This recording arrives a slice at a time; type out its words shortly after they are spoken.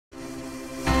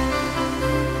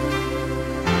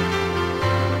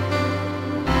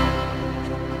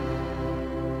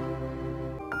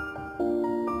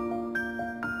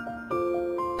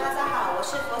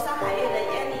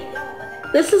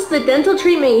This is the dental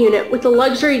treatment unit with a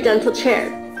luxury dental chair.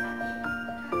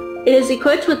 It is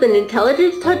equipped with an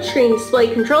intelligent touchscreen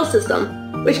display control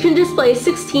system, which can display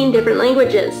 16 different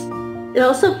languages. It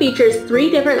also features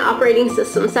 3 different operating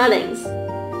system settings.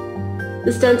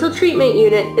 This dental treatment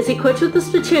unit is equipped with a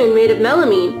spittoon made of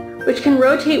melamine, which can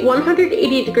rotate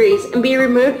 180 degrees and be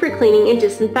removed for cleaning and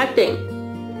disinfecting.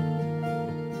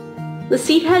 The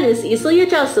seat head is easily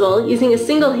adjustable using a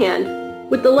single hand,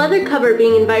 with the leather cover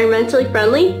being environmentally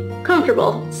friendly,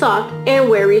 comfortable, soft, and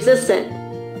wear-resistant.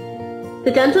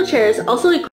 The dental chair is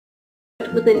also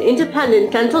equipped with an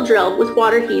independent dental drill with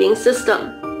water heating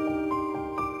system.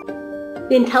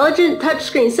 The intelligent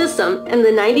touchscreen system and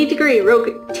the 90-degree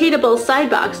rotatable side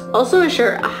box also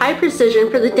assure a high precision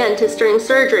for the dentist during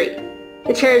surgery.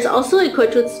 The chair is also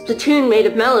equipped with a spittoon made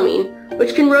of melamine,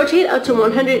 which can rotate up to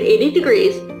 180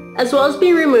 degrees, as well as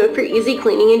be removed for easy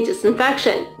cleaning and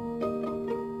disinfection.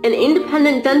 An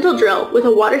independent dental drill with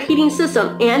a water heating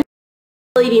system and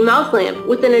LED mouth lamp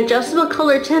with an adjustable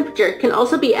color temperature can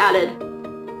also be added.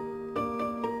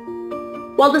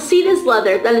 While the seat is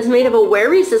leather that is made of a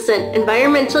wear-resistant,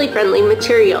 environmentally friendly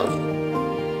material.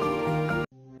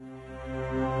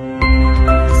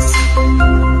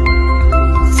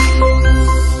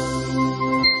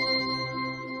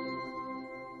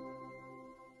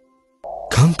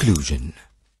 Conclusion.